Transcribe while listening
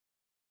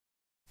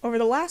Over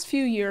the last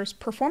few years,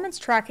 performance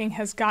tracking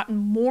has gotten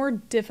more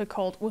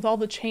difficult with all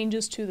the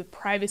changes to the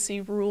privacy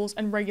rules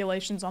and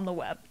regulations on the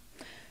web.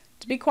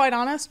 To be quite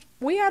honest,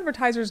 we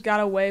advertisers got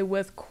away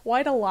with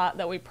quite a lot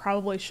that we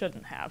probably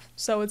shouldn't have,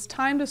 so it's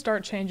time to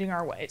start changing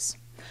our ways.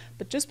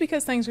 But just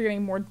because things are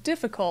getting more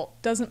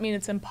difficult doesn't mean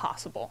it's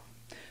impossible.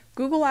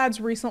 Google Ads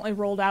recently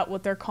rolled out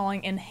what they're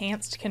calling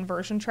enhanced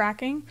conversion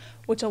tracking,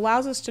 which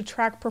allows us to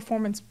track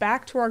performance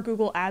back to our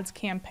Google Ads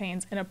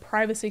campaigns in a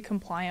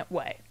privacy-compliant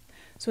way.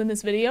 So in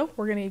this video,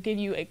 we're going to give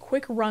you a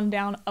quick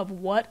rundown of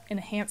what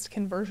enhanced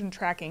conversion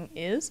tracking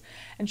is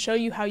and show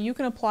you how you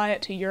can apply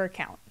it to your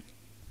account.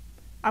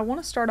 I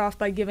want to start off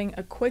by giving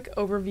a quick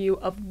overview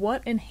of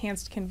what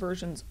enhanced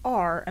conversions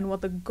are and what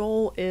the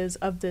goal is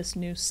of this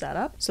new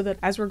setup, so that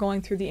as we're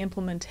going through the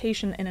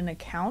implementation in an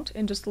account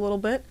in just a little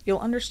bit, you'll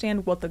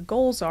understand what the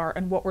goals are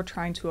and what we're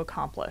trying to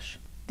accomplish.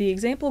 The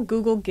example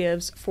Google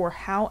gives for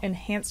how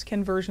enhanced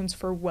conversions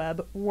for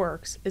web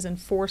works is in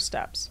 4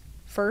 steps.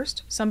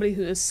 First, somebody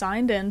who is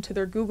signed in to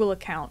their Google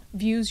account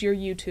views your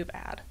YouTube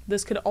ad.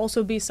 This could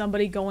also be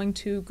somebody going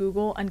to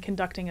Google and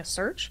conducting a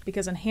search,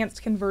 because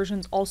enhanced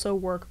conversions also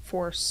work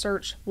for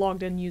search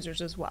logged in users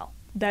as well.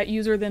 That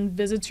user then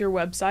visits your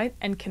website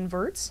and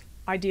converts,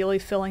 ideally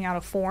filling out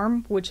a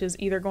form, which is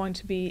either going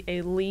to be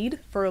a lead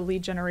for a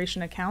lead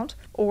generation account,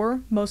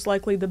 or most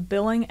likely the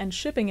billing and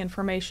shipping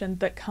information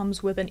that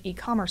comes with an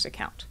e-commerce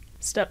account.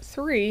 Step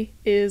 3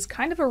 is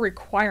kind of a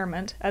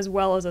requirement as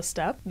well as a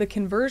step. The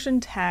conversion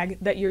tag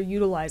that you're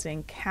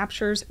utilizing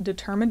captures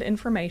determined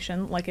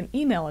information like an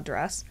email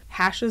address,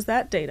 hashes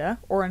that data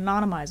or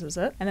anonymizes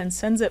it, and then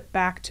sends it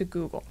back to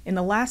Google. In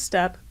the last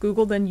step,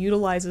 Google then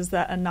utilizes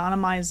that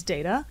anonymized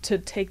data to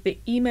take the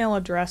email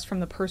address from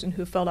the person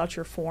who filled out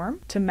your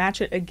form, to match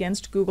it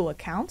against Google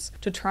accounts,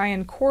 to try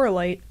and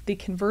correlate the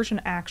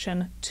conversion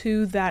action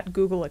to that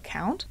Google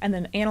account, and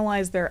then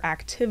analyze their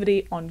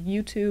activity on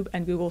YouTube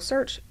and Google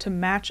search to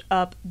match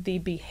up the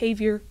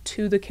behavior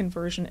to the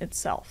conversion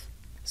itself.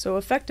 So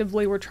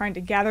effectively, we're trying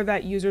to gather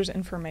that user's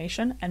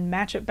information and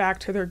match it back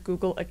to their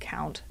Google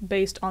account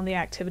based on the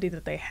activity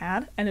that they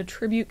had and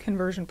attribute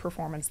conversion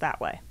performance that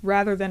way,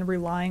 rather than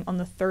relying on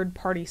the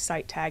third-party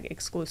site tag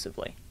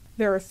exclusively.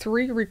 There are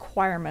 3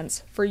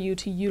 requirements for you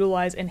to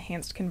utilize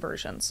enhanced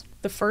conversions.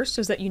 The first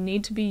is that you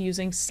need to be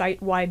using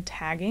site-wide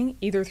tagging,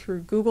 either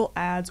through Google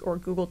Ads or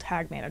Google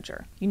Tag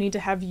Manager. You need to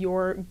have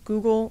your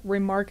Google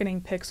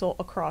remarketing pixel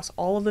across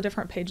all of the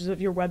different pages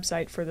of your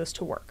website for this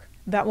to work.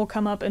 That will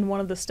come up in one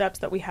of the steps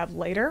that we have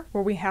later,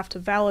 where we have to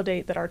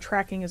validate that our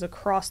tracking is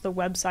across the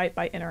website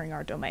by entering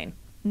our domain.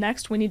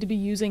 Next, we need to be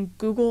using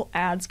Google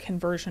Ads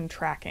conversion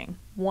tracking.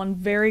 One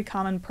very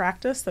common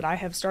practice that I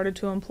have started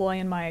to employ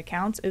in my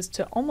accounts is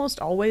to almost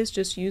always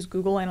just use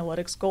Google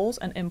Analytics goals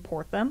and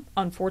import them.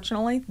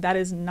 Unfortunately, that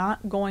is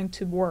not going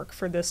to work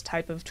for this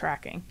type of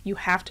tracking. You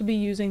have to be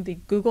using the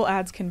Google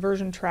Ads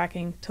conversion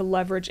tracking to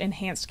leverage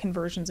enhanced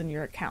conversions in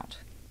your account.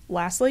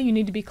 Lastly, you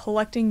need to be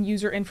collecting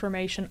user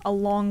information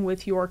along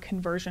with your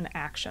conversion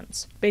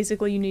actions.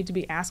 Basically, you need to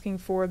be asking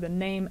for the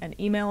name and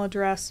email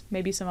address,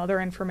 maybe some other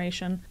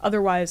information.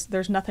 Otherwise,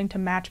 there's nothing to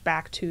match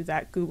back to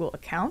that Google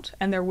account,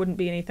 and there wouldn't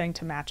be anything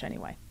to match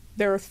anyway.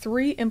 There are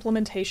 3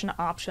 implementation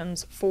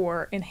options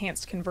for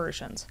enhanced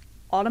conversions: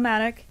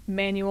 automatic,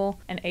 manual,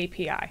 and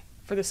API.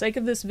 For the sake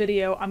of this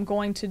video, I'm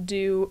going to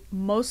do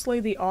mostly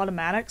the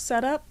automatic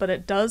setup, but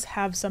it does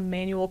have some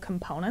manual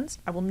components.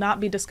 I will not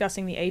be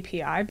discussing the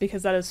API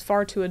because that is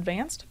far too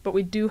advanced, but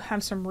we do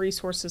have some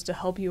resources to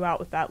help you out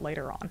with that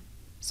later on.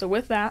 So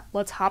with that,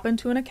 let's hop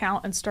into an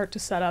account and start to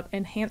set up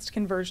enhanced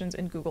conversions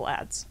in Google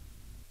Ads.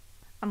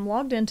 I'm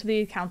logged into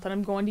the account that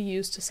I'm going to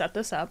use to set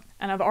this up,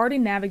 and I've already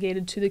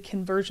navigated to the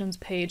conversions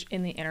page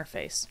in the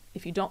interface.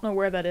 If you don't know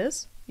where that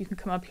is, you can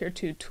come up here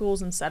to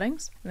Tools and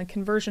Settings, and the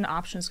conversion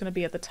option is going to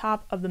be at the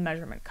top of the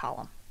measurement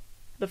column.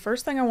 The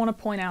first thing I want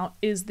to point out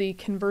is the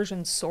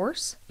conversion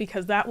source,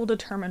 because that will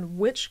determine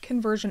which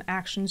conversion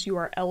actions you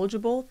are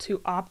eligible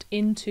to opt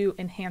into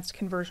enhanced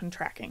conversion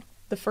tracking.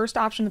 The first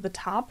option at the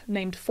top,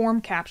 named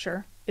Form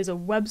Capture, is a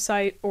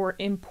website or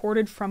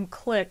imported from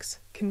clicks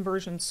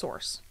conversion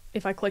source.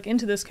 If I click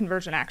into this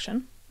conversion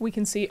action, we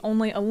can see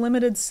only a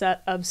limited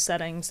set of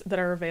settings that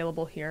are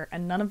available here,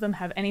 and none of them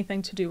have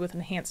anything to do with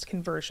enhanced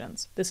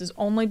conversions. This is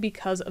only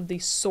because of the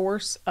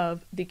source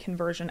of the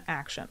conversion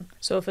action.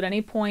 So if at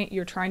any point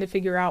you're trying to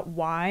figure out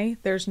why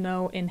there's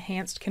no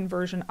enhanced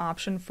conversion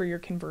option for your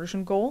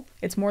conversion goal,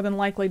 it's more than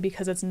likely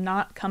because it's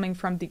not coming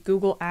from the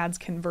Google Ads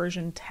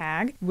conversion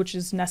tag, which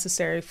is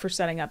necessary for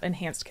setting up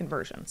enhanced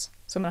conversions.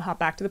 So I'm going to hop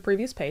back to the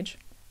previous page.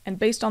 And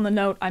based on the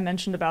note I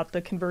mentioned about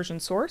the conversion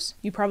source,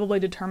 you probably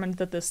determined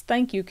that this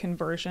thank you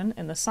conversion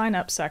in the sign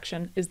up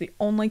section is the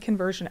only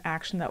conversion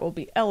action that will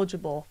be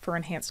eligible for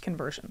enhanced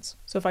conversions.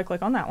 So if I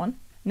click on that one,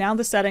 now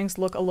the settings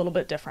look a little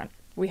bit different.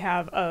 We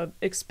have an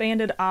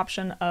expanded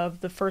option of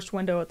the first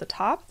window at the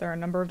top. There are a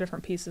number of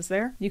different pieces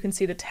there. You can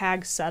see the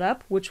tag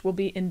setup, which will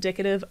be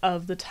indicative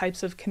of the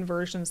types of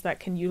conversions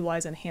that can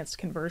utilize enhanced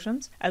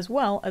conversions, as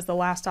well as the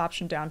last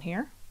option down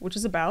here, which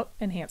is about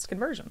enhanced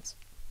conversions.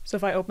 So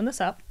if I open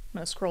this up, I'm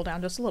going to scroll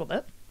down just a little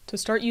bit. To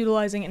start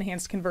utilizing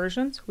enhanced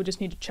conversions, we just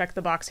need to check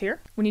the box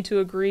here. We need to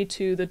agree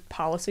to the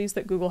policies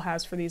that Google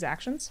has for these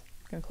actions.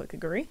 I'm going to click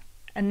agree.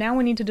 And now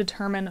we need to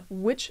determine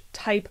which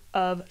type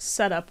of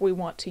setup we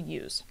want to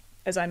use.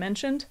 As I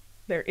mentioned,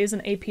 there is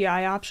an API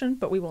option,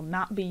 but we will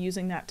not be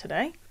using that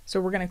today. So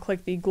we're going to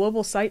click the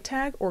Global Site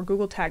Tag or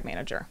Google Tag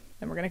Manager.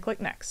 Then we're going to click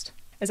Next.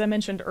 As I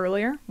mentioned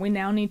earlier, we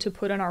now need to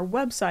put in our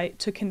website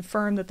to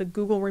confirm that the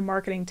Google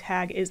Remarketing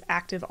tag is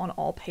active on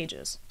all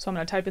pages. So I'm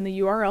going to type in the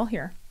URL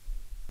here,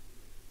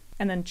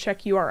 and then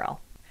check URL.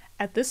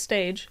 At this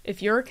stage,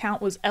 if your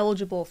account was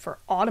eligible for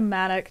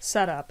automatic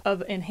setup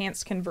of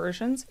enhanced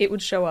conversions, it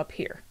would show up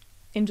here.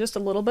 In just a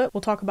little bit,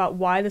 we'll talk about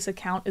why this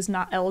account is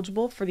not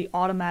eligible for the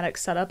automatic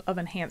setup of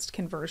enhanced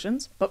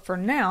conversions, but for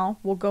now,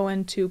 we'll go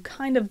into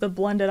kind of the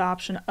blended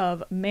option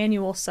of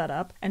manual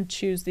setup and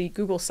choose the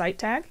Google Site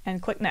Tag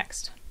and click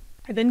Next.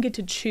 I then get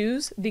to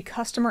choose the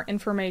customer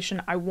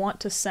information I want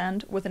to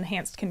send with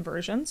enhanced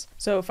conversions.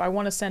 So if I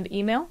want to send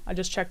email, I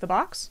just check the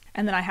box,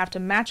 and then I have to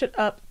match it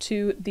up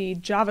to the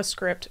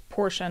JavaScript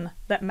portion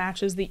that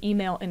matches the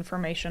email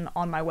information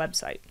on my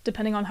website.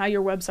 Depending on how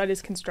your website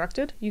is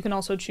constructed, you can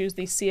also choose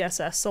the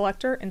CSS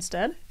selector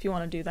instead if you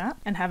want to do that,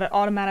 and have it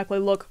automatically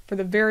look for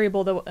the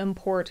variable that will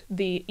import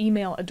the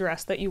email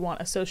address that you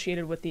want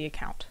associated with the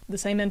account. The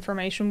same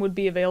information would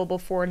be available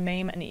for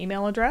name and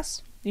email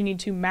address. You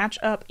need to match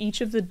up each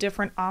of the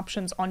different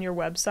options on your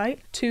website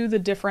to the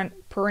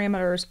different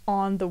parameters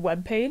on the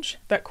web page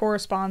that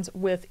corresponds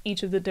with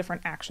each of the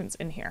different actions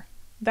in here.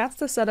 That's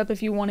the setup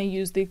if you want to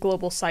use the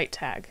Global Site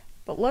Tag.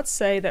 But let's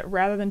say that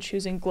rather than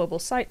choosing Global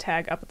Site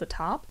Tag up at the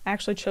top, I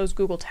actually chose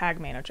Google Tag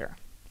Manager.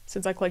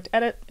 Since I clicked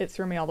Edit, it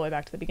threw me all the way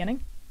back to the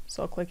beginning.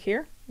 So I'll click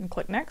here and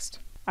click Next.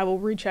 I will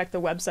recheck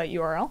the website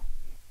URL.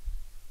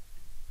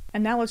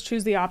 And now let's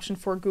choose the option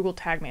for Google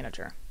Tag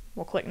Manager.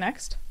 We'll click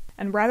Next.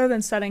 And rather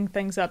than setting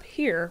things up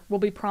here, we'll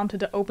be prompted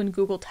to open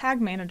Google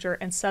Tag Manager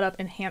and set up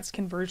enhanced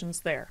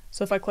conversions there.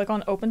 So if I click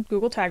on Open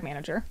Google Tag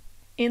Manager,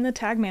 in the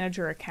Tag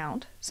Manager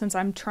account, since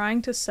I'm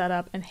trying to set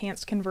up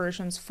enhanced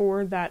conversions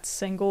for that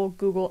single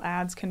Google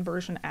Ads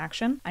conversion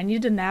action, I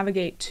need to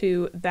navigate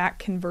to that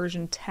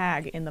conversion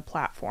tag in the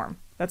platform.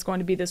 That's going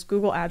to be this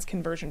Google Ads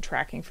conversion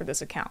tracking for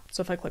this account.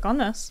 So if I click on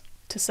this,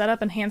 to set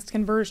up enhanced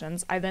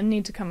conversions, I then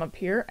need to come up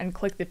here and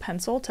click the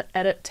pencil to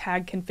edit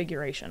tag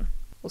configuration.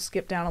 We'll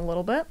skip down a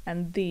little bit,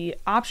 and the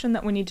option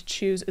that we need to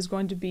choose is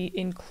going to be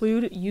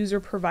include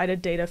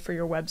user-provided data for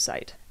your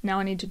website. Now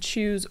I need to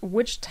choose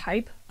which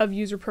type of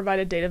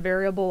user-provided data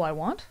variable I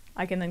want.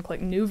 I can then click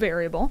New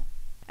Variable,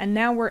 and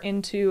now we're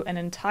into an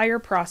entire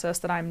process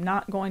that I'm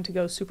not going to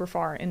go super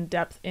far in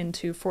depth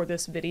into for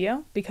this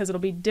video because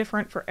it'll be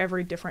different for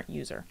every different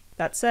user.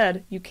 That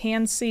said, you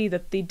can see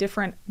that the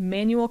different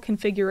manual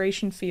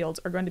configuration fields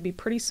are going to be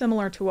pretty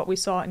similar to what we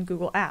saw in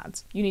Google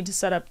Ads. You need to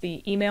set up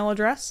the email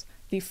address,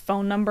 the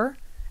phone number,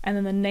 and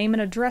then the name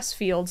and address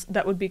fields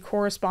that would be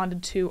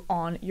corresponded to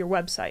on your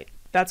website.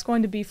 That's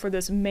going to be for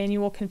this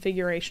manual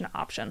configuration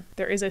option.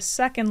 There is a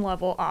second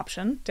level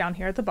option down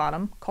here at the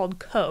bottom called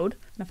code.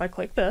 And if I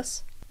click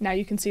this, now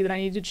you can see that I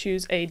need to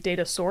choose a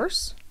data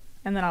source,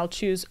 and then I'll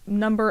choose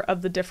number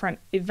of the different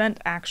event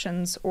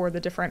actions or the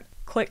different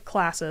click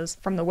classes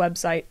from the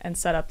website and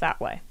set up that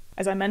way.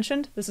 As I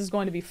mentioned, this is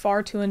going to be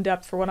far too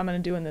in-depth for what I'm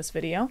going to do in this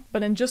video,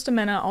 but in just a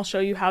minute I'll show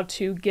you how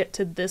to get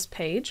to this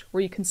page where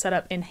you can set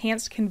up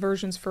enhanced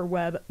conversions for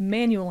web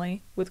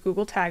manually with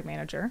Google Tag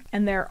Manager,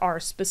 and there are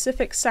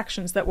specific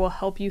sections that will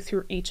help you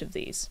through each of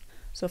these.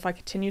 So if I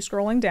continue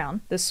scrolling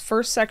down, this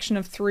first section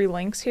of 3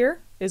 links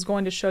here is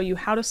going to show you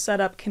how to set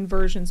up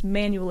conversions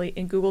manually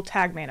in Google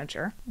Tag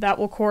Manager. That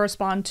will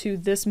correspond to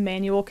this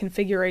manual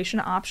configuration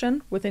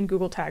option within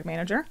Google Tag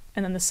Manager.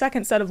 And then the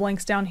second set of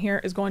links down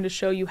here is going to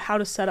show you how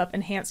to set up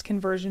enhanced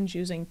conversions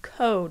using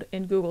code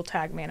in Google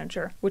Tag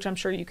Manager, which I'm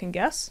sure you can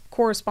guess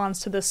corresponds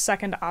to this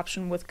second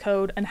option with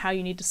code and how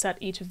you need to set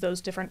each of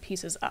those different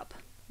pieces up.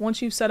 Once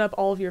you've set up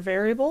all of your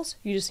variables,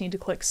 you just need to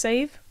click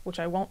Save, which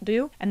I won't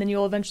do, and then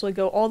you'll eventually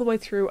go all the way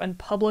through and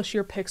publish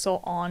your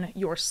pixel on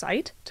your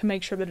site to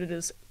make sure that it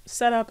is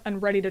set up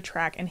and ready to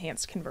track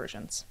enhanced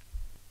conversions.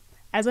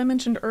 As I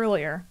mentioned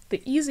earlier,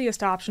 the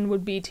easiest option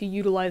would be to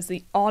utilize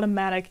the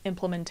automatic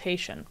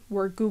implementation,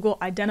 where Google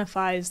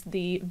identifies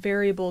the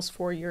variables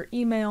for your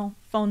email,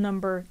 phone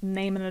number,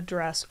 name, and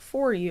address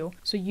for you,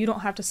 so you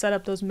don't have to set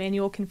up those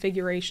manual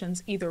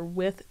configurations either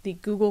with the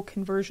Google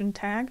conversion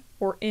tag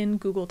or in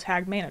Google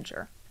Tag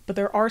Manager. But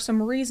there are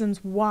some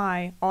reasons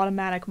why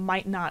automatic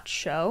might not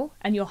show,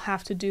 and you'll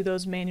have to do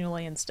those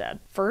manually instead.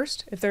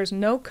 First, if there's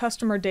no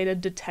customer data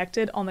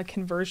detected on the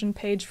conversion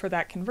page for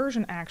that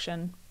conversion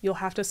action, you'll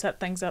have to set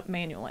things up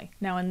manually.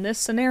 Now in this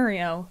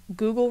scenario,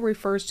 Google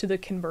refers to the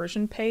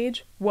conversion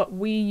page what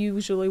we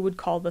usually would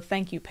call the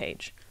thank you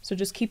page. So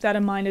just keep that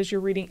in mind as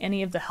you're reading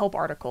any of the help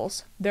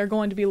articles. They're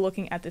going to be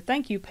looking at the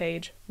thank you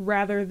page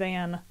rather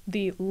than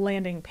the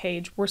landing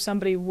page where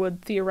somebody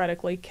would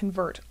theoretically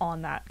convert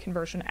on that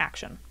conversion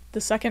action.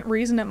 The second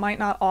reason it might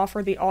not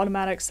offer the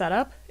automatic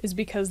setup is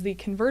because the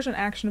conversion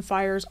action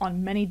fires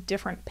on many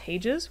different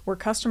pages where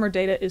customer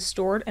data is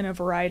stored in a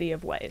variety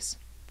of ways.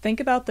 Think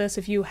about this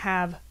if you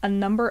have a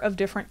number of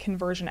different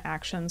conversion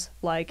actions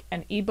like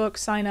an ebook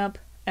sign up,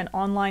 an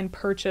online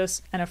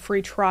purchase, and a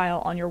free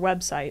trial on your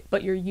website,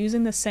 but you're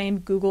using the same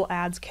Google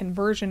Ads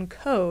conversion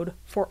code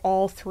for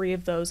all three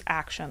of those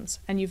actions,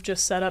 and you've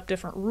just set up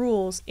different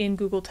rules in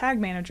Google Tag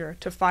Manager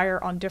to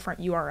fire on different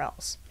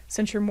URLs.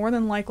 Since you're more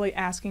than likely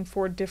asking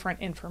for different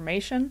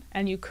information,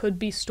 and you could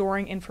be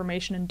storing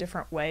information in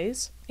different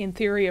ways, in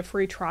theory a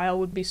free trial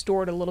would be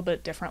stored a little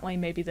bit differently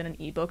maybe than an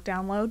ebook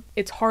download,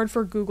 it's hard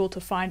for Google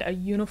to find a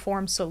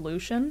uniform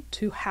solution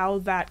to how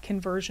that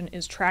conversion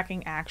is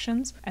tracking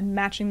actions and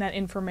matching that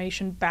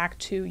information back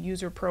to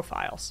user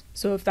profiles.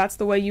 So if that's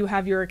the way you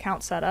have your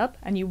account set up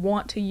and you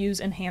want to use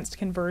enhanced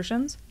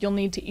conversions, you'll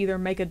need to either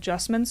make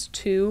adjustments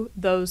to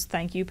those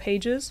thank you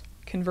pages,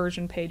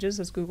 conversion pages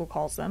as Google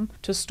calls them,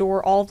 to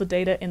store all the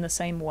data in the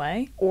same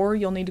way, or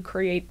you'll need to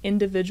create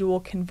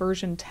individual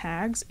conversion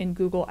tags in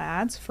Google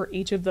Ads for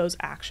each of those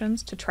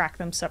actions to track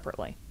them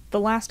separately. The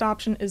last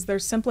option is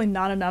there's simply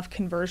not enough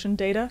conversion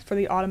data for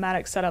the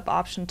automatic setup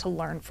option to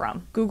learn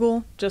from.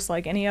 Google, just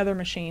like any other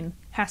machine,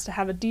 has to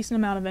have a decent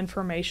amount of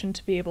information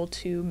to be able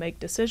to make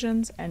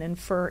decisions and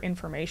infer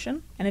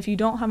information. And if you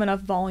don't have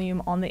enough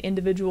volume on the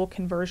individual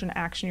conversion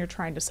action you're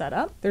trying to set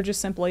up, there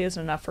just simply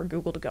isn't enough for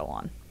Google to go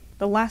on.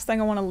 The last thing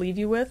I want to leave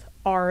you with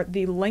are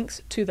the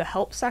links to the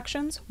help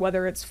sections,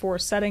 whether it's for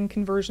setting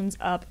conversions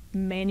up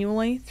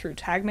manually through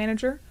Tag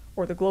Manager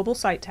or the global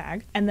site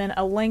tag, and then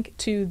a link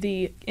to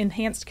the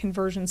enhanced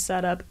conversion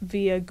setup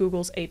via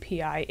Google's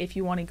API if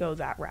you want to go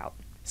that route.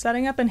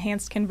 Setting up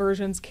enhanced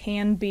conversions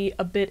can be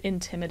a bit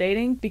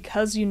intimidating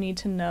because you need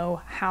to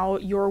know how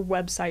your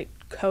website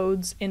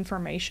codes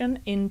information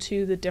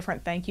into the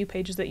different thank you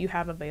pages that you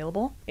have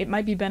available. It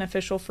might be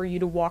beneficial for you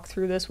to walk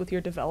through this with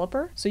your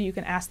developer so you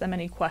can ask them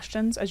any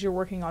questions as you're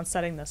working on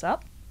setting this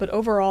up. But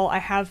overall, I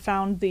have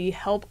found the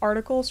help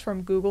articles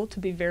from Google to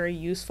be very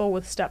useful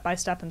with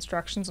step-by-step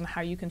instructions on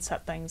how you can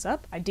set things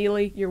up.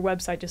 Ideally, your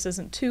website just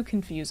isn't too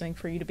confusing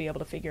for you to be able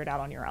to figure it out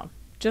on your own.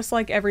 Just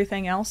like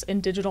everything else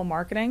in digital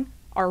marketing,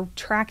 our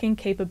tracking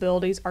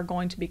capabilities are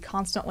going to be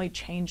constantly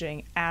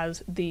changing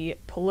as the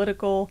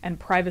political and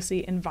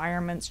privacy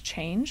environments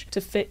change to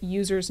fit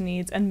users'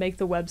 needs and make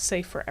the web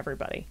safe for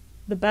everybody.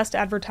 The best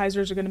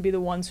advertisers are going to be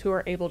the ones who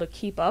are able to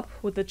keep up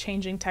with the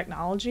changing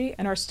technology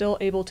and are still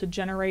able to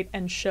generate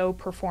and show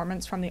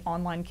performance from the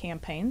online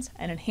campaigns,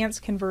 and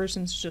enhanced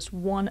conversions is just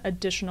one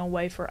additional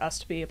way for us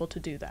to be able to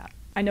do that.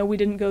 I know we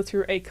didn't go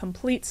through a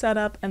complete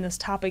setup, and this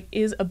topic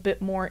is a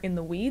bit more in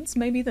the weeds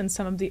maybe than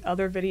some of the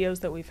other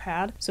videos that we've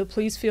had, so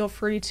please feel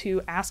free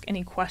to ask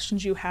any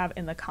questions you have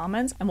in the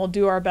comments, and we'll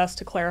do our best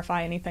to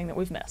clarify anything that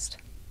we've missed.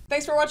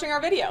 Thanks for watching our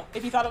video.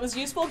 If you thought it was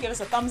useful, give us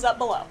a thumbs up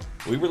below.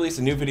 We release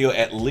a new video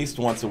at least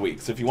once a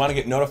week, so if you want to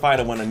get notified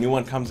of when a new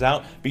one comes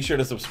out, be sure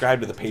to subscribe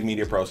to the Paid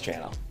Media Pros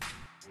channel.